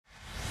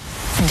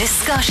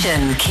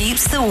discussion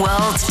keeps the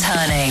world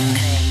turning.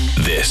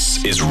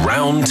 This is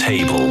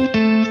Roundtable.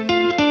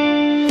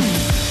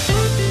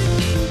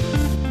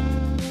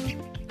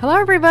 Hello,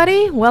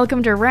 everybody.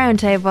 Welcome to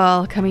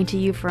Roundtable, coming to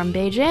you from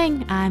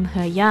Beijing. I'm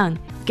Heyang.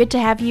 Good to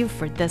have you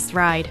for this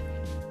ride.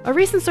 A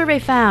recent survey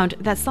found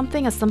that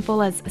something as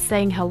simple as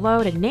saying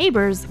hello to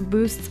neighbors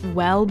boosts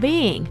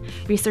well-being.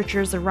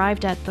 Researchers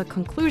arrived at the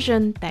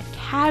conclusion that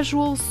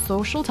casual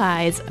social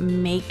ties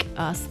make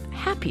us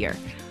happier.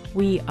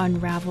 We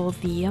unravel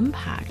the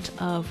impact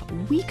of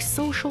weak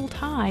social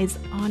ties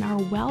on our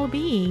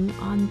well-being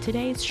on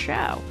today's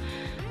show.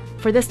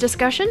 For this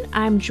discussion,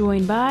 I'm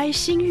joined by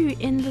Xingyu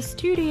in the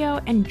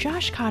studio and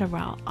Josh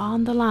Cotterill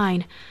on the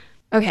line.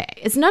 Okay,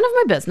 it's none of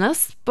my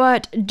business,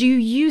 but do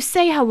you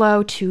say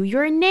hello to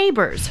your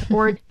neighbors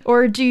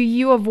or do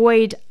you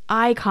avoid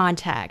eye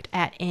contact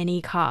at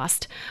any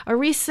cost? A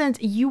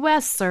recent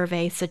US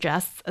survey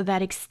suggests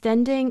that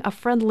extending a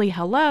friendly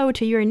hello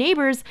to your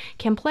neighbors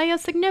can play a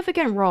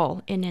significant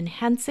role in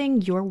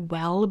enhancing your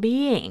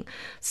well-being.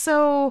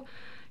 So,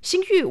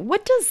 Xingyu,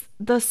 what does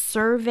the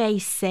survey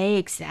say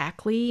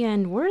exactly,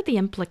 and what are the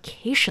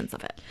implications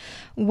of it?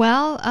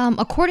 Well,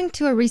 according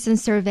to a recent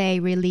survey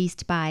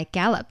released by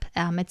Gallup,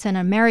 it's an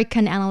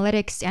American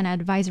analytics and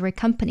advisory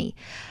company,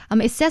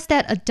 it says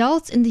that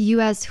adults in the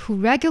U.S. who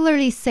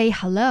regularly say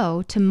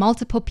hello to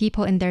multiple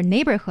people in their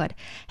neighborhood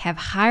have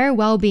higher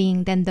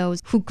well-being than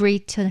those who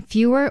greet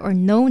fewer or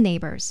no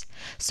neighbors.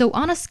 So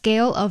on a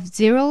scale of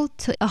 0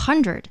 to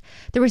 100,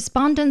 the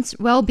respondents'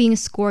 well-being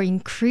score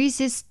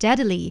increases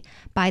steadily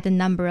by the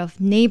number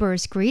of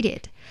neighbors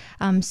greeted.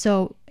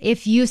 So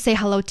if you say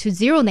hello to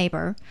 0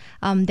 neighbor,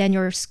 then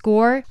your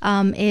score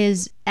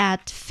is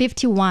at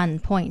 51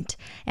 point.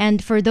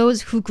 And for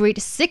those who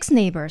greet 6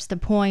 neighbors, the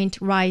point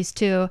rise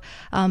to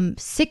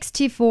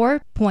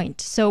 64 point.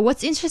 So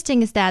what's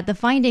interesting is that the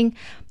finding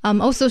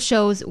also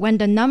shows when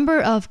the number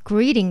of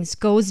greetings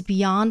goes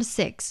beyond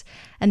 6,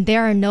 and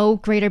there are no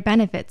greater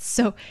benefits.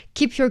 So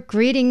keep your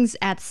greetings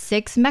at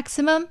 6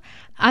 maximum.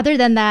 Other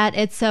than that,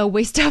 it's a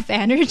waste of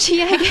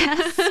energy, I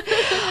guess.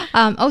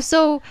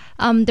 Also,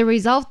 the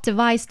result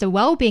divides the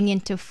well-being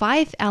into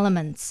 5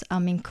 elements,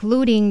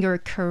 including your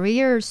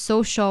career,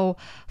 social,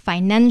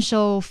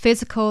 financial,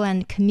 physical,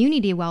 and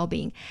community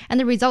well-being. And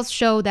the results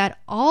show that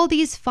all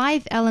these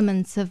 5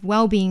 elements of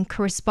well-being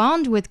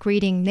correspond with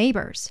greeting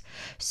neighbors.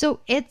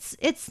 So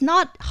it's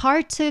not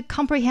hard to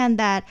comprehend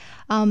that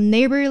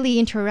neighborly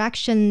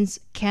interactions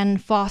can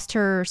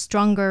foster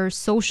stronger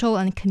social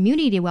and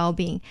community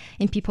well-being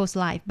in people's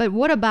life. But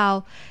what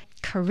about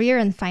career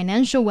and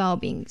financial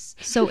well-being?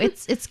 So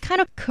it's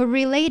kind of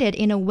correlated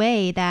in a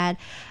way that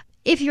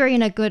if you're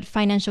in a good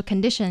financial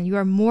condition, you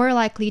are more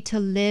likely to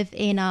live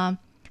in a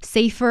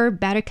safer,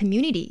 better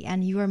community,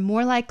 and you are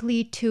more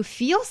likely to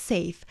feel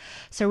safe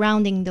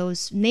surrounding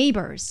those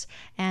neighbors,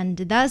 and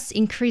thus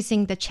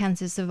increasing the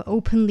chances of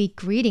openly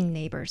greeting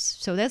neighbors.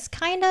 So that's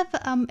kind of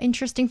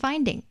interesting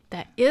finding.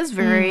 That is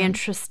very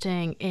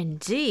interesting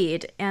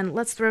indeed. And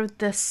let's throw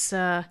this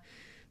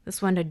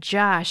one to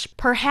Josh.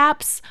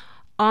 Perhaps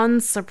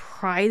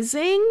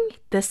unsurprising,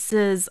 this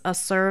is a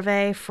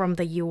survey from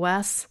the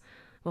US.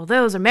 Well,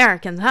 those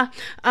Americans,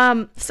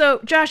 huh?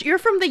 So, Josh, you're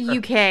from the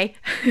UK.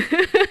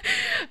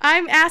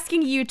 I'm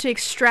asking you to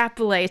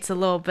extrapolate a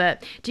little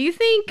bit. Do you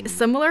think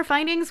similar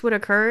findings would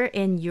occur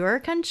in your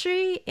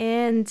country?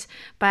 And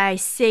by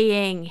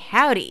saying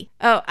howdy,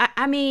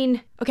 I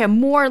mean, okay,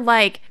 more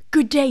like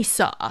good day,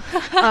 sir,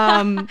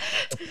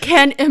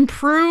 can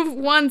improve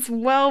one's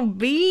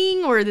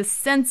well-being or the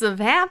sense of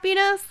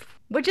happiness?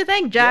 What do you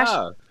think, Josh?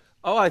 Yeah.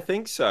 Oh, I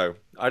think so.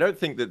 I don't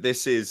think that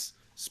this is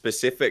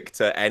specific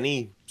to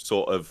any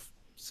sort of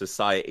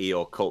society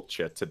or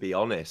culture, to be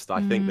honest.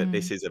 I think that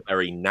this is a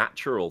very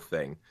natural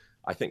thing.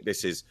 I think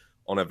this is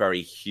on a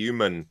very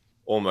human,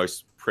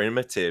 almost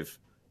primitive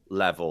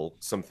level,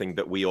 something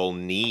that we all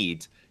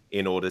need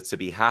in order to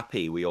be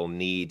happy. We all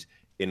need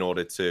in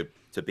order to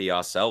be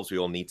ourselves. We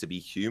all need to be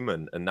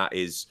human. And that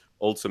is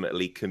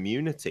ultimately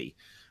community.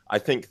 I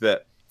think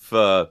that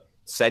for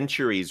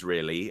centuries,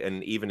 really,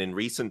 and even in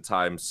recent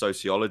times,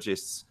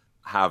 sociologists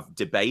have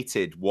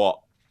debated what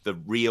the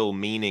real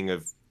meaning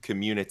of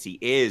community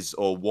is,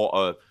 or what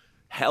a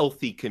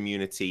healthy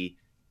community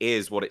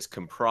is, what it's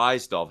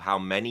comprised of, how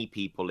many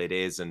people it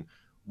is, and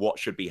what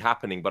should be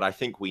happening. But I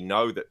think we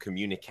know that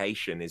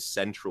communication is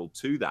central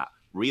to that,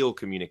 real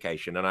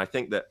communication. And I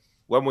think that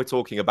when we're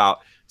talking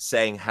about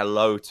saying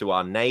hello to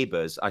our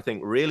neighbors, I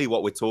think really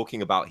what we're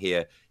talking about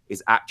here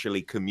is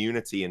actually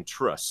community and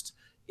trust.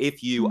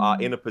 If you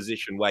are in a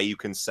position where you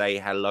can say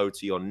hello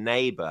to your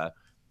neighbor,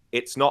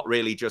 it's not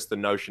really just the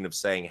notion of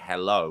saying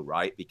hello,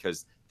 right?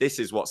 Because this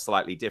is what's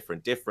slightly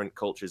different. Different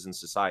cultures and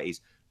societies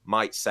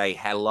might say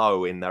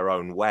hello in their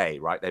own way,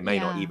 right? They may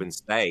not even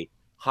say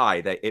hi.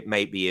 It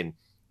may be in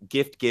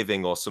gift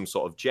giving or some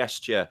sort of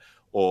gesture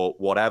or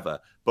whatever.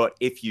 But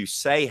if you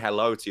say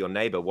hello to your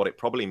neighbor, what it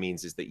probably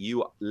means is that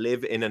you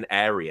live in an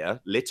area,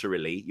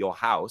 literally, your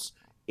house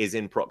is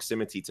in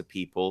proximity to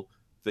people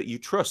that you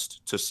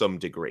trust to some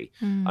degree.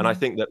 And I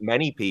think that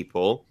many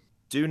people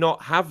do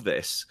not have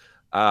this.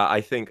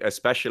 I think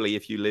especially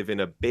if you live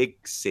in a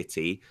big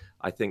city,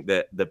 I think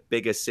that the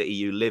bigger city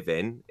you live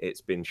in,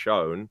 it's been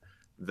shown,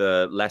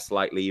 the less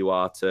likely you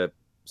are to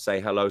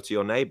say hello to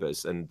your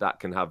neighbors. And that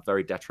can have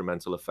very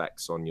detrimental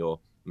effects on your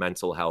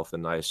mental health.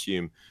 And I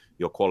assume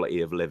your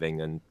quality of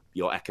living and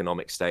your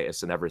economic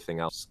status and everything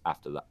else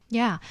after that.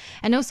 Yeah.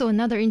 And also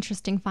another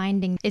interesting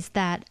finding is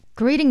that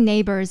greeting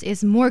neighbors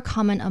is more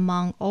common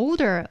among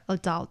older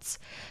adults.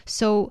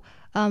 So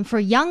for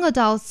young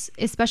adults,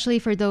 especially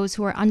for those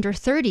who are under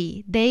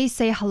 30, they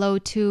say hello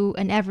to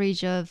an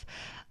average of,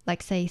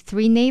 like, say,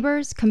 3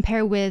 neighbors,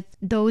 compared with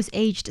those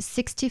aged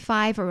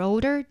 65 or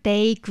older,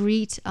 they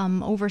greet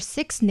over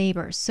 6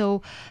 neighbors.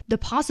 So the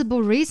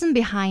possible reason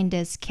behind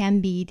this can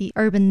be the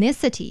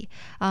urbanicity.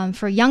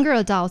 For younger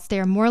adults, they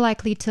are more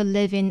likely to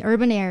live in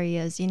urban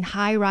areas, in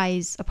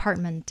high-rise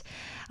apartment,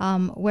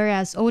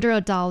 whereas older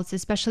adults,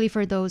 especially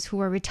for those who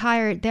are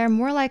retired, they're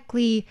more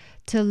likely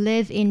to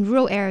live in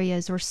rural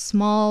areas or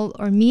small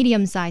or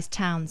medium-sized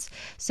towns.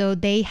 So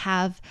they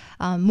have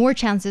more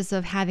chances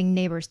of having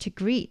neighbors to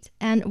greet.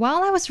 And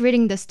while I was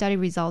reading the study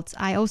results,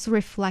 I also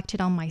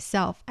reflected on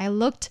myself. I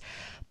looked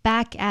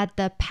back at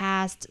the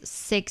past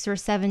 6 or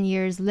 7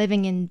 years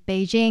living in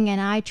Beijing, and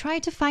I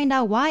tried to find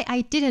out why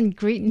I didn't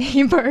greet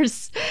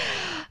neighbors.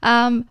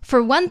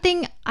 For one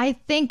thing, I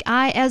think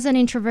as an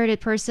introverted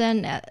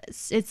person,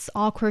 it's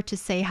awkward to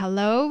say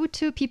hello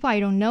to people I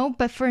don't know.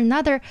 But for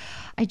another,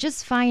 I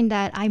just find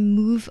that I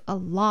move a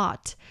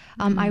lot.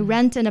 I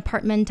rent an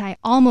apartment. I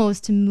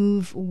almost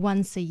move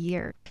once a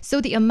year. So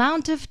the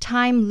amount of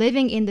time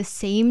living in the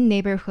same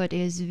neighborhood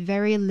is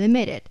very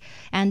limited.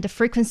 And the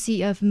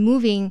frequency of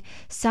moving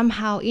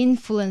somehow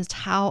influenced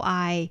how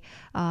I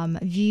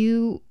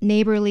view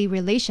neighborly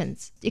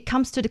relations. It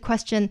comes to the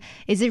question,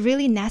 is it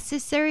really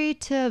necessary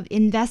to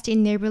invest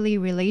in neighborly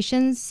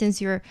relations since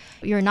you're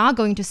not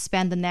going to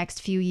spend the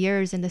next few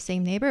years in the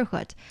same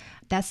neighborhood?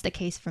 That's the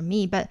case for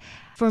me. But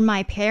for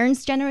my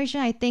parents' generation,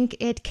 I think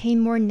it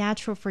came more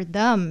natural for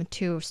them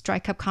to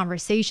strike up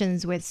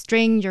conversations with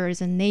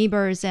strangers and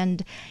neighbors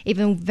and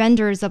even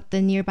vendors of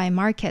the nearby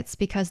markets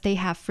because they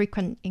have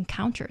frequent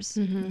encounters.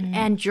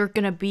 And you're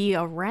going to be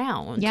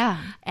around.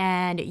 Yeah.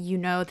 And you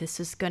know this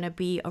is going to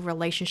be a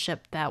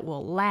relationship that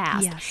will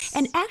last. Yes.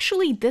 And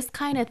actually, this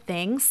kind of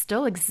thing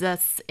still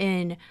exists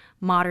in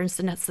modern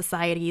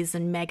societies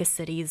and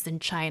megacities in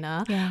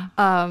China.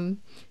 Yeah.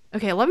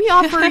 Okay, let me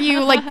offer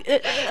you like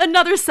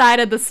another side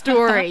of the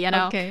story, you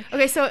know?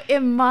 Okay, so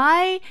in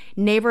my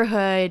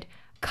neighborhood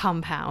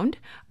compound,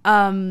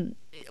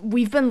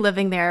 we've been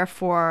living there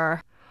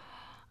for,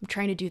 I'm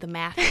trying to do the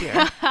math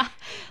here,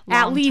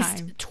 at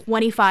least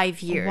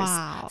 25 years.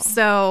 Wow.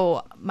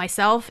 So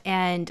myself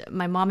and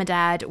my mom and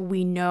dad,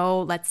 we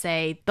know, let's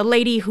say, the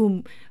lady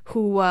who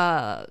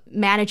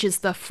manages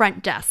the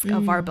front desk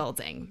of our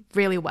building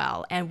really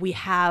well. And we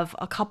have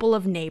a couple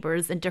of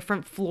neighbors in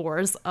different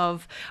floors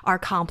of our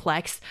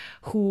complex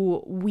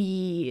who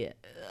we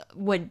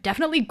would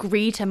definitely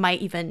greet and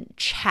might even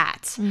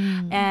chat.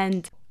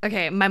 And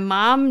okay, my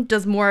mom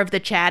does more of the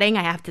chatting,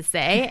 I have to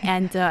say,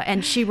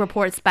 and she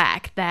reports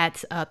back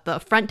that the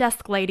front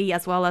desk lady,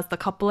 as well as the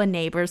couple of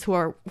neighbors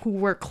who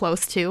we're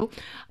close to,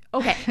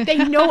 okay, they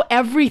know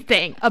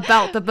everything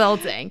about the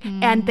building,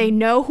 and they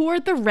know who are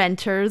the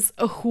renters,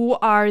 who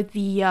are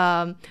the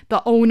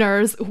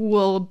owners who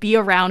will be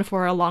around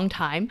for a long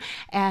time,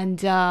 and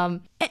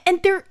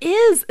there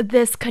is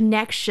this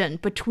connection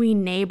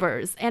between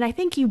neighbors, and I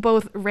think you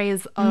both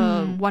raise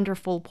a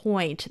wonderful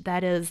point.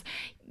 That is,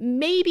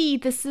 maybe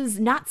this is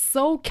not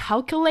so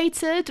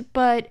calculated,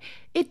 but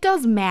it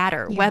does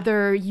matter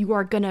whether you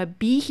are going to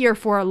be here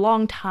for a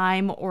long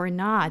time or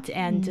not.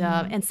 And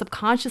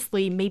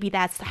subconsciously, maybe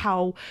that's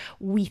how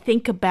we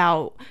think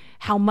about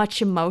how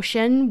much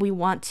emotion we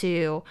want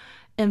to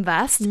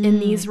invest in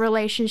these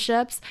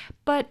relationships.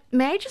 But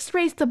may I just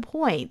raise the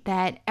point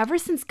that ever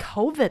since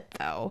COVID,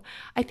 though,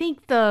 I think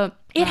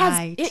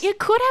it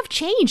could have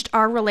changed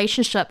our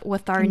relationship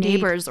with our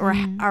neighbors, or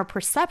our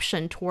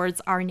perception towards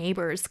our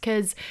neighbors,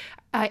 because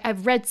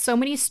I've read so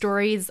many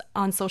stories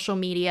on social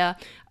media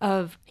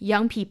of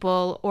young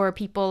people or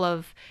people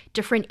of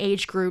different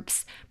age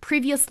groups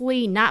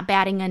previously not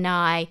batting an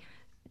eye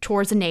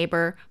towards a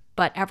neighbor,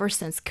 but ever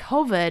since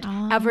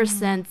COVID, ever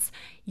since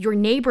your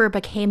neighbor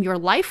became your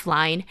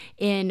lifeline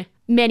in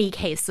many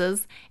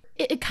cases,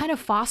 it kind of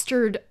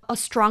fostered a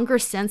stronger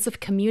sense of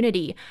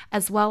community,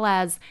 as well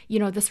as, you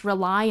know, this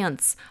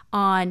reliance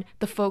on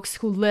the folks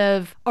who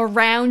live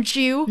around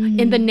you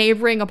in the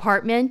neighboring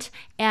apartment.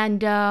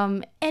 And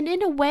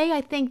in a way,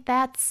 I think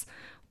that's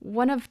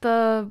one of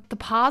the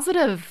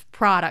positive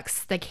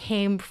products that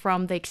came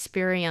from the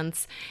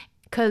experience,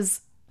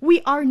 because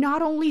we are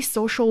not only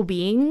social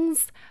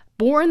beings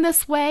born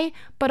this way,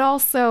 but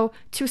also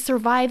to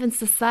survive in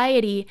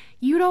society,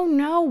 you don't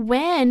know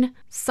when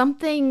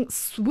something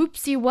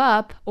swoops you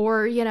up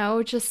or, you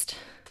know, just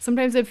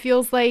Sometimes it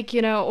feels like,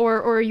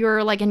 or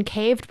you're like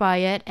encaved by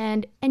it,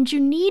 and you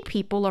need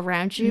people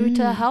around you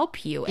to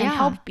help you and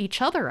help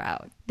each other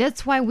out.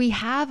 That's why we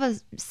have a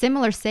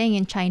similar saying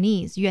in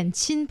Chinese, 远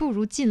亲不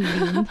如近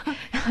邻.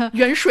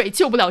 远水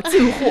救不了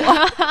近火.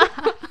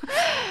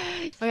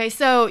 Okay,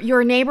 so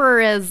your neighbor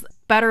is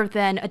better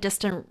than a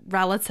distant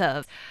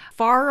relative.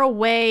 Far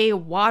away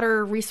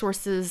water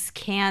resources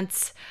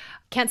can't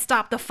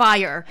stop the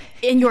fire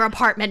in your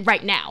apartment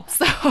right now.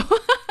 So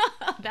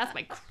that's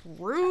my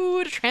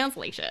crude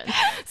translation.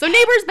 So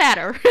neighbors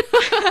matter.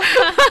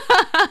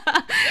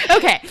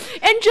 Okay,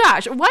 and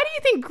Josh, why do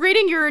you think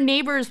greeting your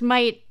neighbors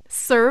might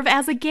serve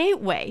as a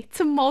gateway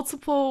to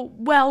multiple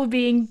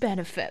well-being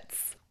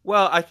benefits?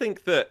 Well, I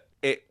think that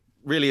it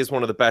really is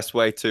one of the best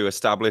way to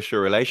establish a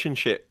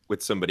relationship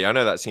with somebody. I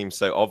know that seems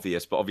so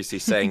obvious, but obviously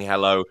saying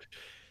hello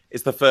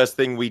is the first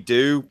thing we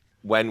do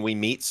when we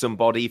meet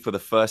somebody for the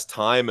first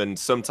time. And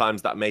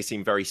sometimes that may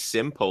seem very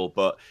simple,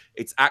 but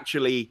it's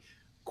actually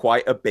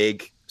quite a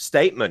big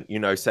statement,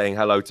 saying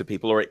hello to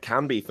people, or it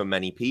can be for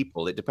many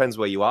people. It depends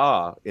where you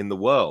are in the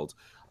world.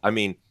 I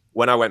mean,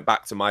 when I went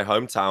back to my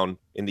hometown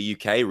in the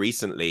UK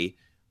recently,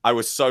 I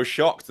was so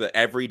shocked that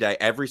every day,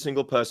 every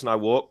single person I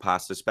walked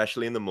past,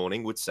 especially in the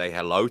morning, would say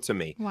hello to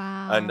me.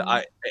 Wow. And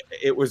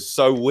it was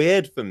so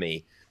weird for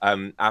me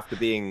after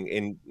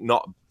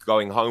not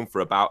going home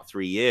for about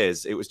 3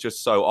 years. It was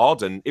just so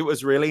odd, and it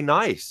was really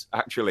nice,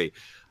 actually.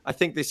 I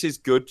think this is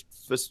good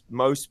for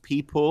most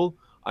people.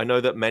 I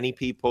know that many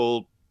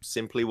people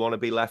simply want to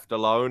be left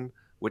alone,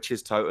 which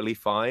is totally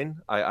fine.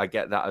 I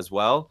get that as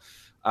well.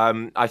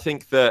 I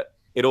think that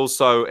it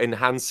also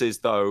enhances,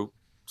 though,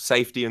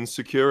 safety and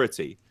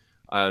security.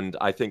 And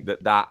I think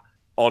that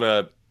on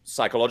a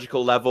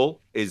psychological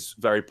level is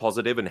very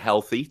positive and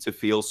healthy, to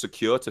feel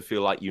secure, to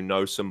feel like you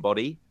know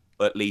somebody,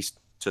 at least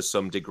to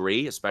some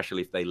degree,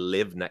 especially if they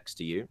live next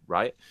to you,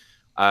 right?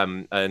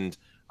 And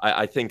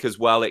I think as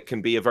well, it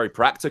can be a very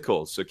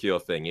practical, secure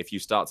thing. If you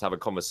start to have a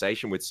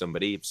conversation with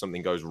somebody, if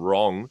something goes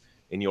wrong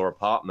in your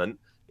apartment,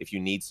 if you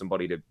need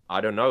somebody to,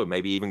 I don't know,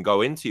 maybe even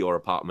go into your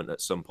apartment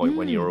at some point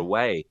when you're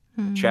away,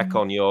 check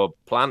on your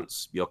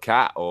plants, your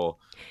cat, or,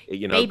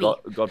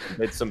 God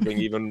forbid something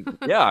even,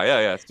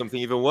 something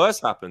even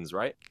worse happens,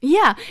 right?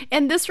 Yeah,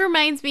 and this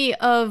reminds me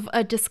of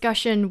a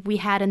discussion we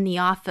had in the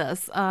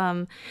office.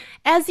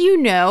 As you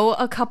know,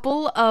 a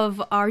couple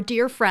of our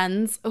dear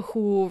friends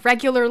who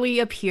regularly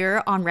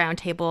appear on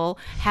Roundtable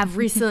have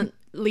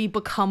recently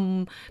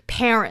become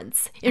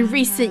parents in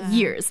recent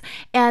years.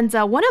 And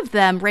one of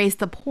them raised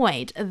the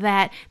point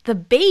that the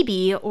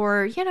baby,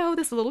 or,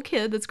 this little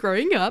kid that's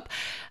growing up,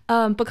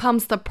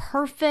 becomes the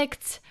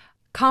perfect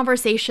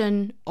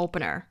conversation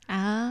opener.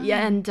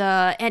 Yeah, and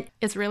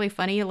it's really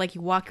funny, like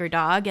you walk your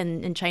dog,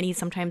 and in Chinese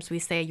sometimes we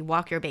say you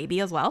walk your baby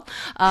as well.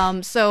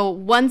 So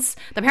once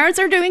the parents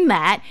are doing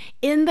that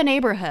in the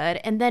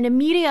neighborhood, and then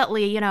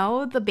immediately,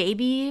 the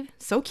baby,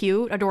 so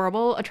cute,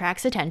 adorable,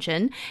 attracts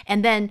attention,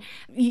 and then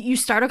you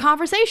start a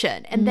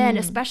conversation, and then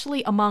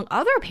especially among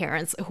other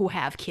parents who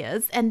have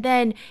kids, and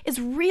then it's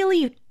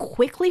really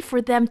quickly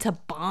for them to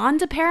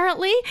bond,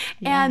 apparently,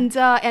 and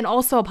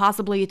also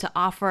possibly to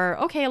offer,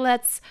 okay,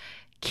 let's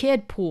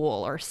kid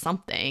pool or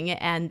something,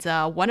 and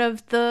one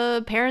of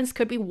the parents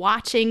could be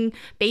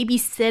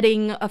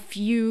babysitting a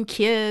few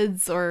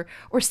kids or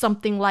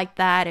something like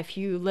that if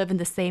you live in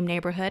the same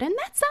neighborhood. And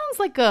that sounds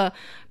like a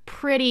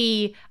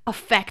pretty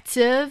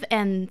effective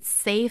and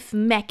safe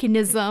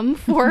mechanism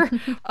for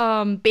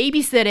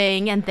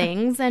babysitting and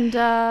things. And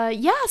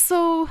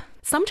so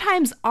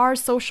sometimes our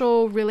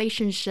social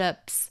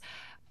relationships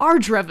are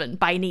driven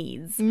by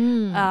needs,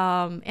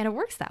 and it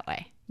works that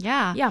way.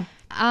 Yeah.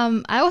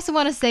 I also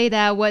want to say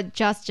that what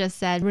Josh just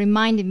said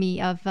reminded me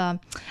of,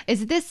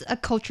 is this a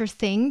culture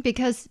thing?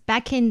 Because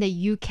back in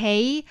the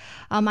UK,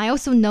 I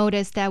also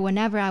noticed that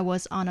whenever I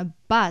was on a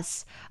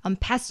bus,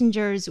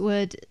 passengers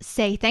would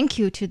say thank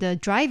you to the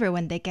driver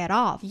when they get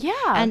off. Yeah.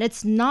 And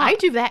it's not... I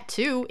do that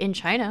too in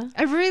China.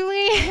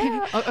 Really?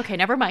 Yeah. Okay,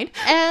 never mind.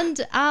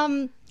 And...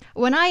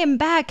 when I am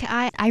back,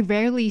 I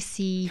rarely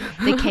see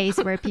the case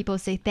where people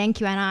say thank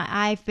you. And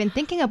I've been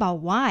thinking about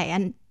why.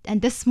 And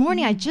this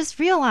morning, I just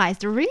realized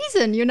the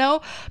reason,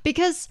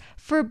 because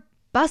for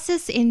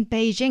buses in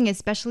Beijing,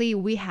 especially,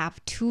 we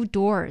have 2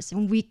 doors.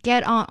 And we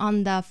get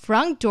on the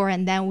front door,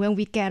 and then when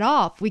we get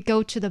off, we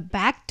go to the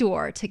back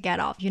door to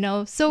get off,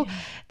 So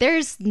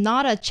there's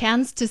not a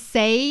chance to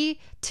say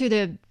to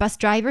the bus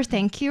driver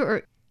thank you,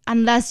 or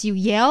unless you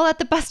yell at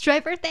the bus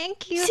driver,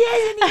 thank you. Sorry,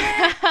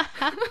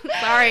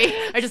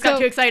 I just got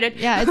too excited.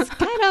 Yeah, it's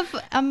kind of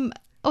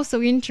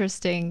also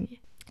interesting.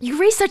 You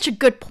raise such a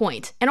good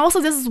point. And also,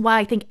 this is why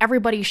I think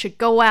everybody should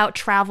go out,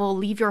 travel,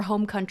 leave your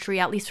home country,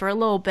 at least for a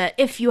little bit,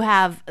 if you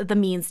have the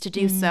means to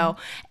do so.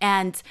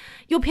 And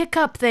you'll pick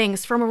up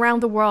things from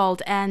around the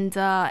world. And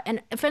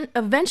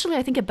eventually,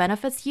 I think it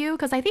benefits you.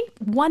 Because I think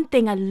one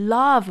thing I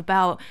love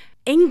about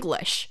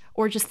English,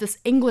 or just this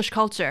English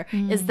culture,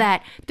 is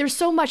that there's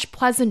so much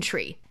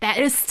pleasantry that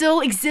is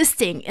still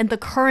existing in the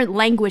current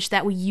language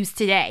that we use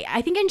today.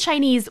 I think in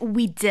Chinese,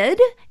 we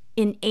did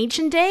in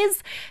ancient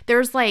days,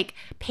 there's like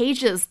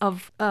pages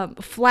of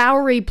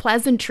flowery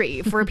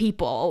pleasantry for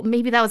people.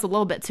 Maybe that was a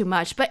little bit too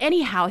much. But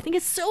anyhow, I think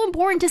it's so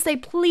important to say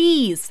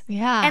please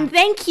and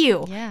thank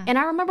you. Yeah. And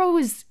I remember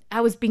I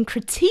was being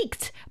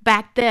critiqued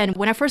back then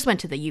when I first went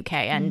to the UK,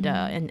 and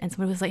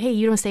somebody was like, "Hey,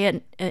 you don't say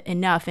it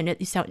enough, and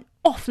you sound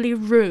awfully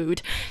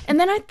rude." And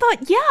then I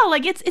thought, yeah,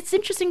 like it's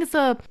interesting.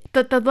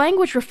 The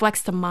language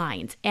reflects the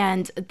mind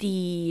and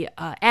the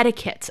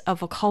etiquette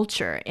of a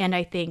culture, and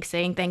I think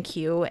saying thank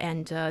you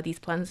and these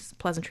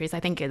pleasantries, I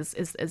think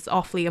is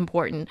awfully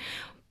important.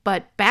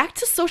 But back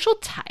to social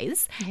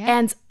ties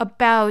and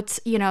about,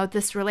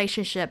 this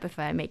relationship, if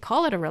I may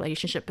call it a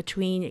relationship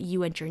between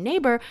you and your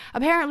neighbor,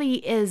 apparently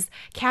is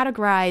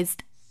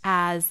categorized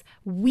as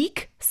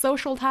weak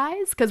social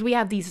ties, because we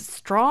have these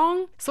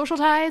strong social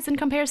ties in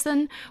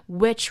comparison,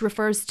 which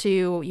refers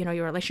to,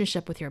 your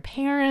relationship with your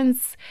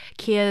parents,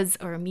 kids,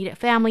 or immediate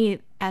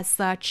family as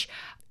such.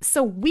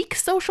 So weak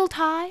social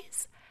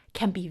ties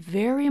can be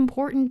very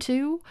important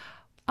too.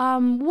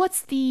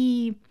 What's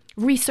the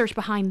research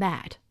behind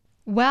that?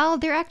 Well,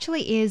 there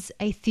actually is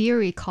a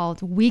theory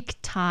called weak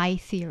tie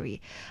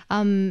theory.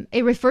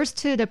 It refers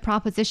to the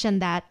proposition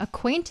that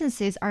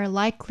acquaintances are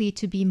likely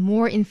to be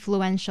more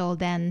influential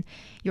than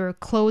your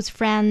close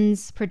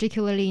friends,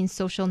 particularly in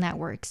social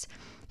networks.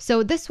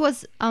 So this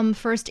was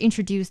first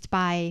introduced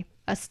by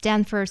a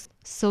Stanford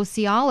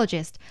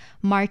sociologist,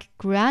 Mark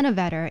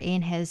Granovetter,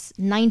 in his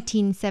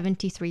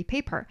 1973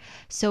 paper.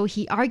 So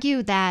he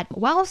argued that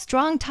while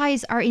strong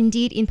ties are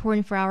indeed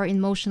important for our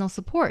emotional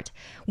support,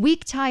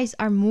 weak ties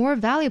are more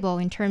valuable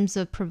in terms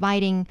of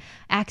providing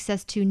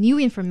access to new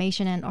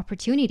information and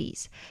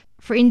opportunities.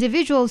 For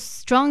individuals,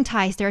 strong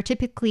ties, they're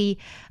typically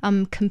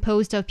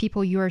composed of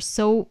people you are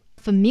so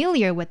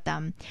familiar with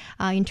them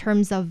in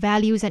terms of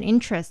values and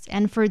interests.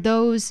 And for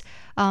those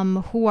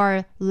who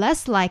are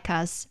less like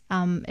us,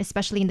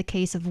 especially in the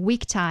case of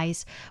weak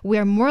ties, we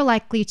are more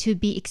likely to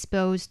be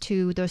exposed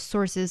to the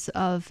sources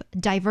of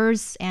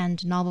diverse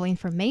and novel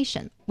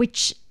information,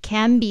 which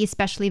can be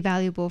especially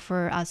valuable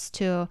for us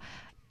to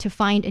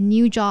find a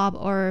new job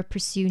or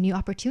pursue new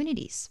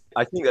opportunities.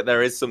 I think that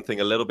there is something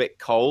a little bit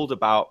cold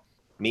about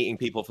meeting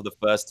people for the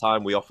first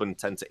time. We often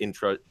tend to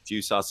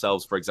introduce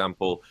ourselves, for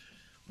example.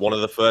 One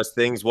of the first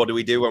things, what do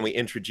we do when we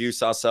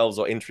introduce ourselves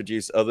or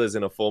introduce others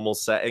in a formal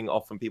setting?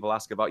 Often people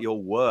ask about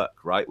your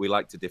work, right? We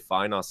like to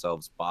define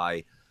ourselves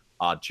by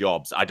our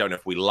jobs. I don't know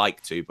if we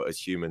like to, but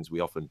as humans, we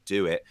often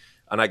do it.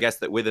 And I guess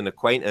that with an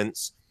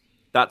acquaintance,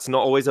 that's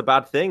not always a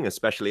bad thing,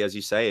 especially, as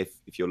you say,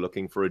 if you're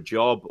looking for a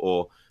job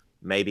or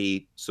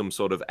maybe some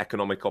sort of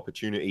economic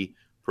opportunity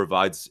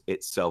provides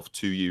itself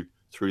to you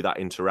through that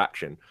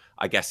interaction.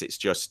 I guess it's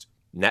just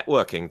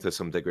networking to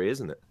some degree,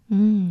 isn't it?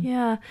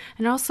 Yeah.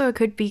 And also it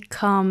could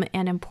become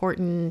an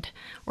important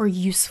or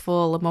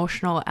useful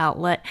emotional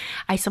outlet.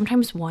 I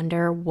sometimes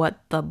wonder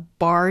what the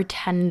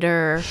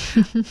bartender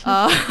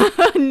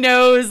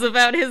knows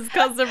about his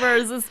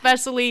customers,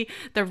 especially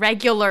the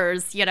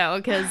regulars,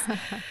 because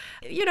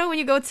when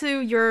you go to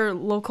your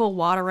local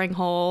watering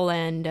hole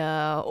and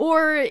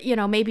or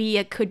maybe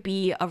it could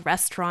be a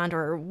restaurant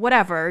or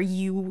whatever,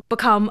 you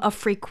become a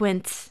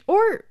frequent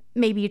or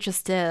maybe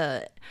just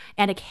an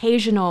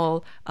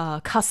occasional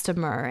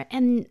customer,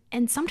 and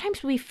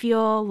sometimes we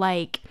feel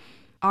like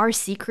our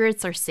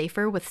secrets are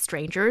safer with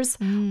strangers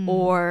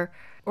or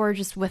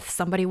just with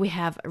somebody we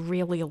have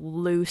really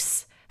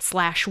loose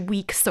 /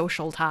 weak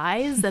social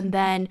ties, and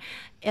then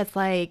it's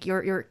like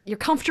you're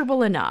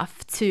comfortable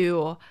enough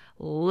to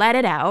let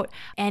it out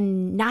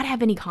and not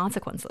have any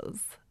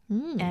consequences,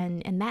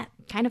 and that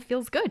kind of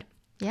feels good.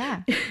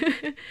 Yeah.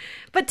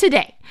 But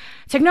today,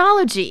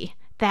 technology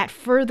that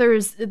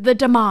furthers the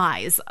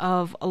demise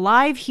of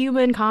live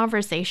human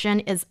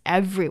conversation is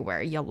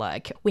everywhere you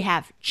look. We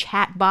have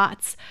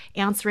chatbots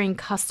answering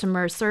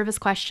customer service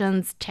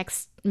questions,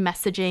 text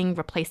messaging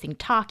replacing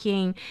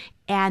talking,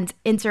 and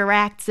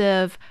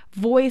interactive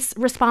voice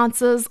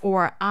responses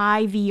or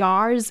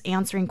IVRs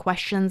answering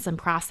questions and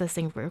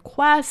processing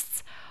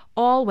requests,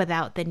 all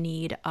without the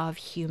need of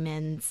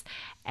humans.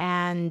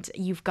 And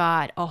you've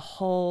got a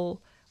whole,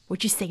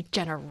 would you say,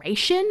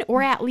 generation?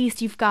 Or at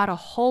least you've got a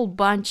whole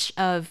bunch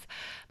of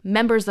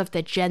members of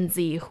the Gen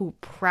Z who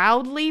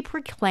proudly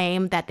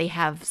proclaim that they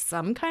have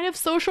some kind of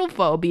social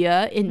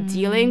phobia in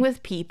dealing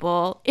with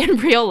people in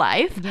real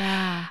life.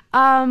 Yeah.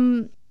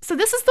 So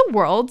this is the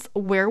world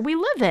where we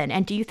live in.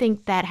 And do you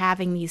think that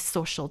having these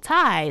social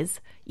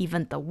ties,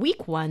 even the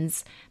weak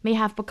ones, may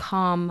have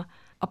become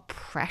a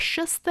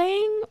precious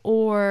thing?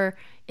 Or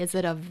is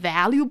it a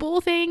valuable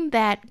thing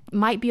that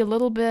might be a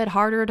little bit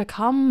harder to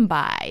come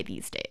by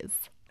these days?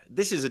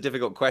 This is a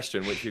difficult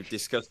question, which we've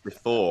discussed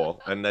before,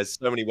 and there's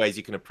so many ways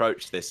you can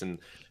approach this, and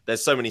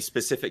there's so many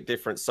specific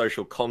different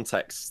social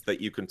contexts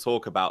that you can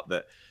talk about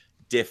that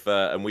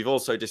differ. And we've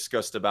also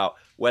discussed about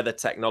whether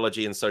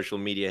technology and social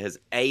media has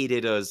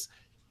aided us,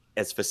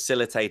 has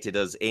facilitated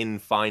us in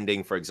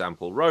finding, for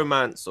example,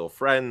 romance or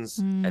friends,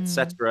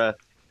 etc.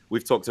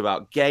 We've talked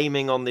about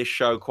gaming on this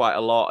show quite a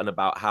lot, and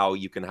about how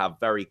you can have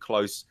very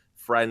close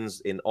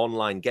friends in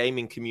online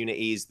gaming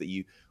communities that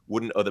you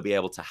wouldn't other be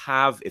able to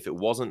have if it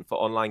wasn't for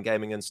online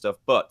gaming and stuff.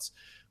 But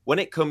when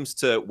it comes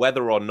to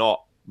whether or not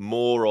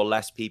more or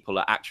less people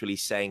are actually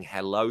saying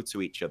hello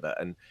to each other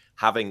and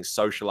having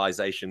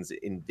socializations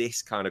in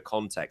this kind of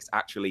context,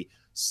 actually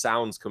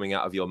sounds coming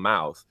out of your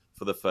mouth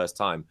for the first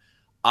time,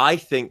 I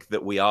think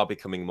that we are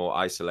becoming more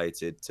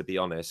isolated, to be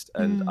honest.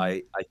 And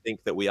I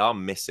think that we are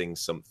missing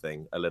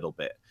something a little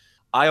bit.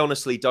 I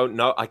honestly don't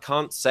know. I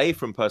can't say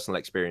from personal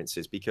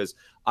experiences because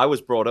I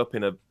was brought up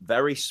in a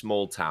very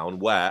small town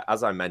where,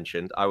 as I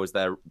mentioned, I was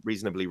there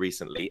reasonably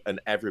recently and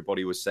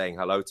everybody was saying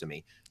hello to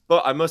me.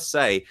 But I must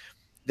say,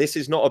 this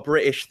is not a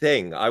British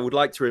thing. I would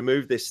like to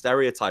remove this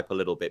stereotype a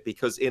little bit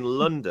because in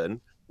London,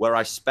 where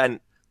I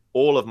spent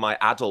all of my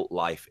adult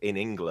life, in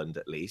England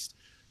at least,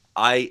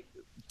 I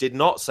did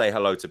not say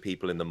hello to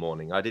people in the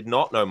morning. I did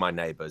not know my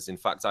neighbors. In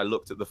fact, I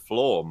looked at the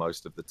floor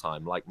most of the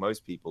time, like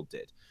most people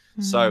did.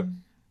 So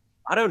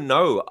I don't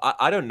know.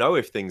 I don't know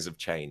if things have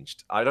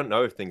changed. I don't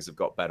know if things have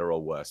got better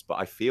or worse, but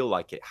I feel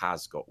like it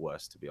has got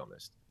worse, to be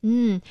honest.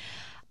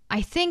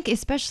 I think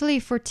especially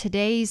for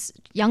today's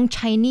young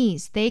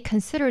Chinese, they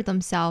consider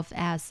themselves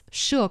as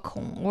社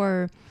恐,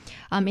 or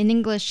in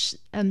English,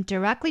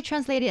 directly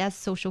translated as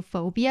social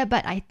phobia,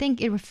 but I think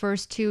it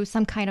refers to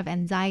some kind of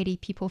anxiety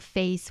people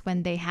face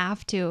when they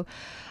have to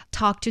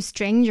talk to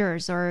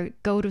strangers or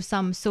go to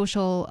some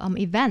social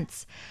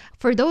events.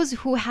 For those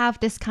who have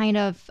this kind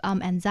of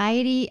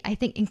anxiety, I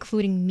think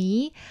including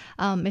me,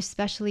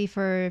 especially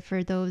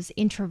for those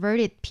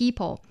introverted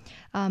people,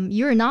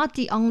 you're not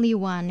the only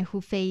one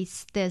who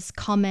face this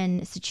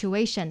common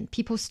situation.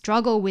 People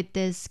struggle with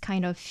this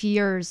kind of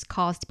fears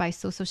caused by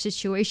social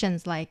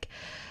situations like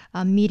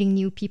meeting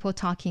new people,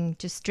 talking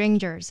to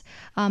strangers.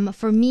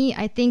 For me,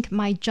 I think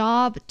my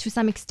job to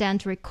some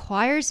extent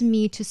requires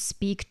me to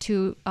speak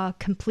to a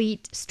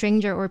complete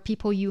stranger or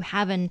people you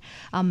haven't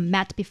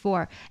met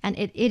before. And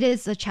it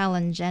is a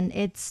challenge and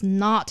it's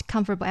not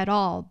comfortable at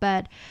all.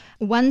 But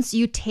once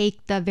you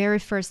take the very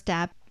first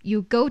step,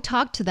 you go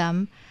talk to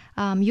them,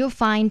 you'll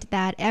find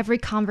that every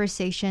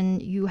conversation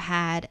you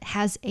had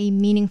has a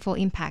meaningful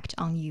impact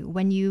on you.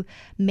 When you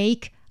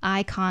make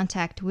eye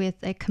contact with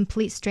a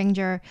complete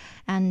stranger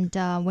and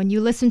when you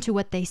listen to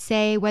what they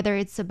say, whether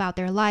it's about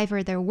their life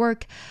or their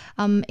work,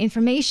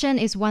 information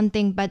is one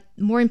thing, but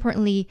more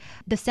importantly,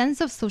 the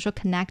sense of social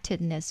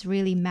connectedness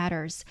really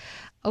matters.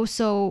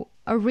 Also,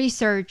 a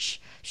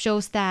research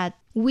shows that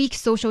weak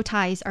social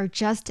ties are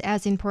just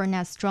as important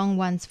as strong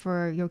ones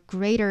for your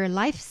greater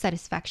life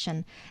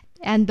satisfaction.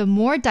 And the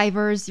more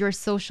diverse your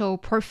social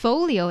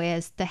portfolio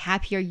is, the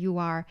happier you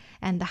are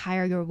and the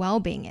higher your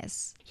well-being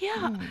is.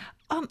 Yeah.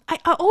 I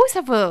always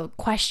have a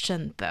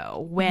question,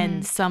 though,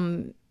 when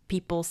some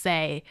people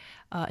say,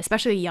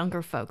 especially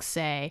younger folks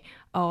say,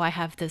 oh, I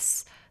have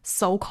this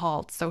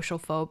so-called social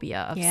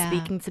phobia of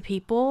speaking to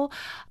people.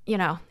 You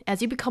know,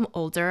 as you become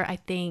older, I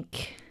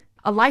think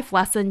a life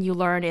lesson you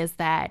learn is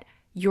that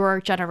your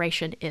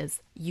generation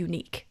is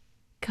unique.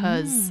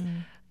 Because,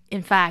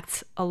 in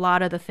fact, a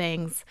lot of the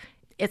things,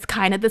 it's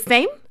kind of the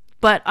same.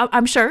 But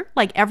I'm sure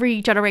like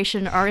every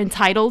generation are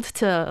entitled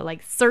to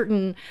like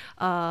certain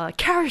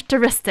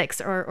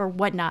characteristics or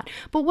whatnot.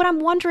 But what I'm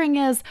wondering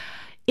is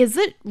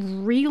it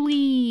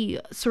really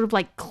sort of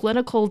like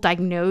clinical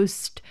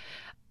diagnosed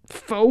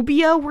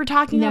phobia we're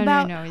talking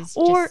about? No. It's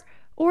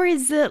or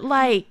is it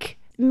like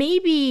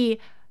maybe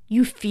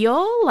you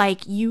feel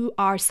like you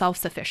are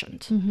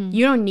self-sufficient.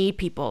 You don't need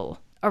people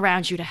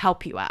around you to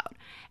help you out.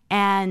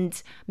 And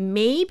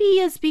maybe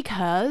it's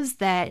because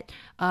that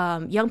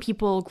young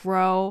people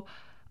grow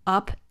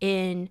up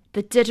in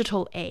the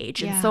digital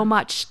age and so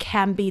much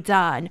can be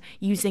done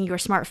using your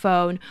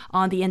smartphone,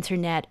 on the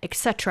internet,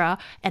 etc.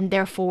 And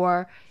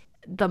therefore,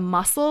 the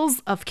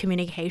muscles of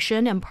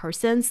communication in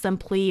person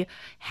simply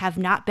have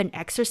not been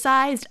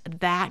exercised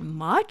that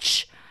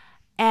much.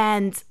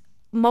 And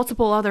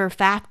multiple other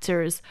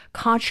factors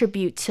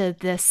contribute to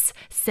this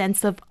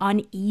sense of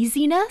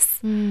uneasiness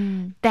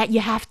that you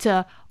have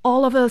to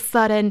all of a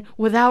sudden,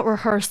 without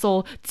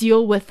rehearsal,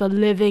 deal with a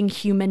living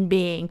human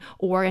being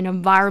or an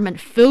environment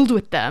filled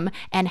with them,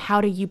 and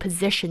how do you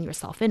position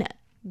yourself in it?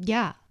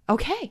 Yeah.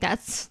 Okay.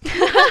 That's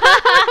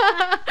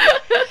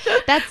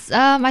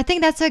I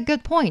think that's a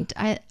good point.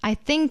 I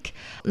think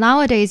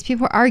nowadays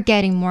people are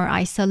getting more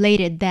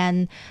isolated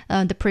than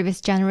the previous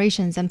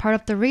generations, and part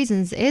of the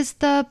reasons is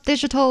the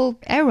digital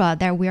era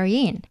that we're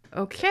in.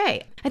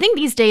 Okay. I think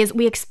these days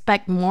we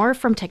expect more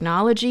from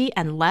technology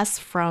and less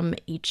from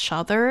each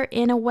other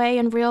in a way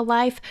in real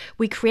life.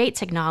 We create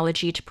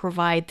technology to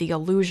provide the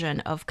illusion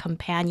of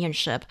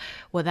companionship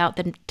without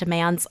the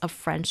demands of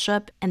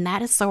friendship, and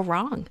that is so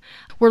wrong.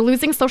 We're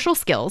losing social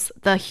skills,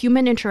 the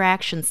human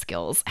interaction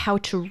skills, how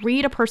to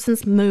read a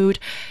person's mood,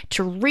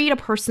 to read a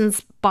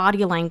person's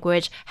body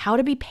language, how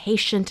to be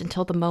patient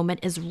until the moment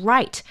is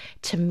right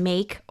to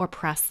make or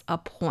press a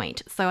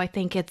point. So I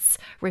think it's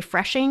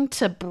refreshing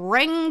to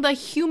bring the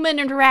human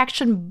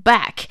interaction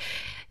back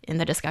in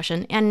the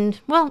discussion. And,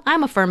 well,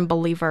 I'm a firm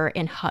believer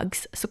in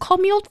hugs, so call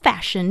me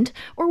old-fashioned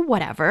or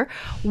whatever.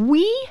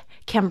 We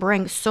can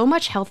bring so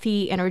much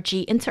healthy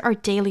energy into our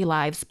daily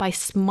lives by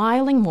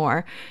smiling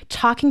more,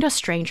 talking to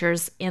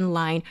strangers in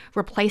line,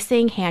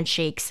 replacing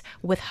handshakes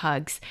with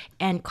hugs,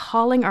 and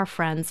calling our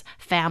friends,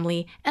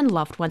 family, and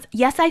loved ones.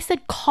 Yes, I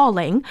said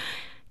calling,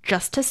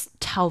 just to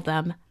tell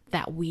them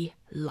that we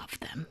love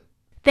them.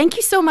 Thank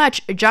you so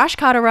much, Josh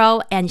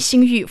Cotterill and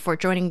Xingyu, for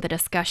joining the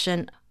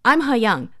discussion. I'm Heyang.